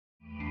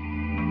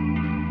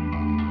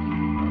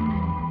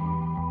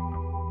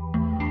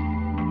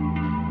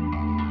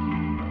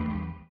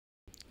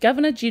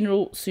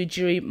Governor-General Sir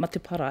Jerry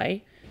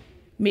Mateparae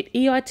met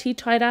EIT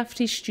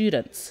Tairawhiti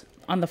students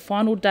on the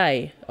final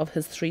day of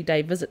his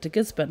 3-day visit to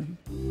Gisborne.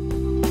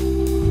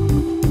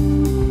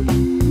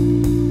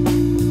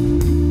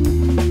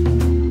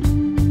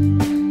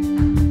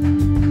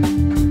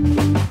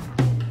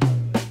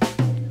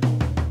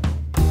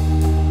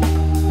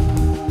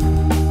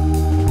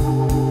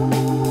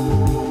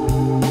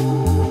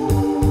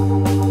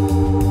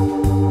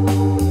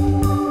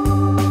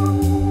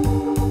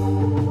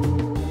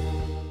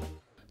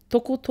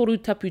 Toko Toru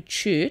Tapu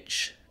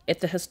Church at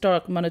the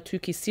historic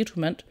Manutuke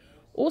settlement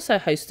also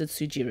hosted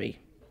Sir Jerry.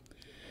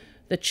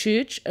 The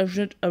church,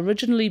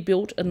 originally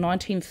built in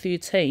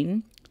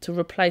 1913 to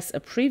replace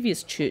a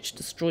previous church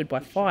destroyed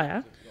by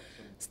fire,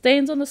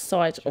 stands on the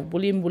site of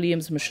William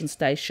Williams Mission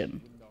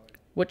Station,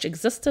 which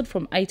existed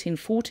from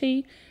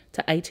 1840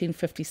 to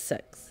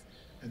 1856.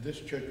 And this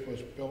church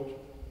was built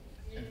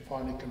and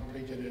finally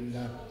completed in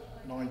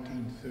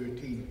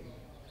 1913.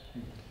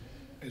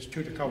 As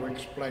Toko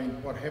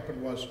explained, what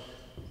happened was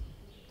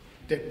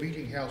that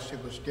meeting house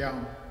that was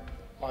down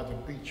by the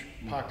beach,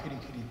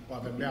 Pakirikiri, by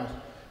the mouth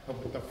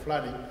of the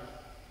flooding,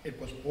 it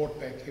was brought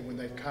back here when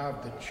they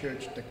carved the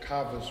church. The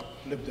carvers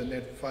lived in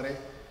that whare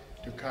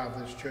to carve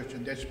this church,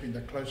 and that's been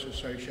the close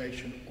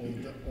association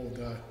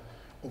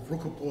of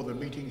Rukupo, the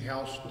meeting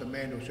house, the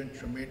man who was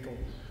instrumental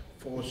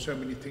for so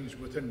many things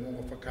within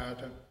Rongo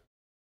Whakaata.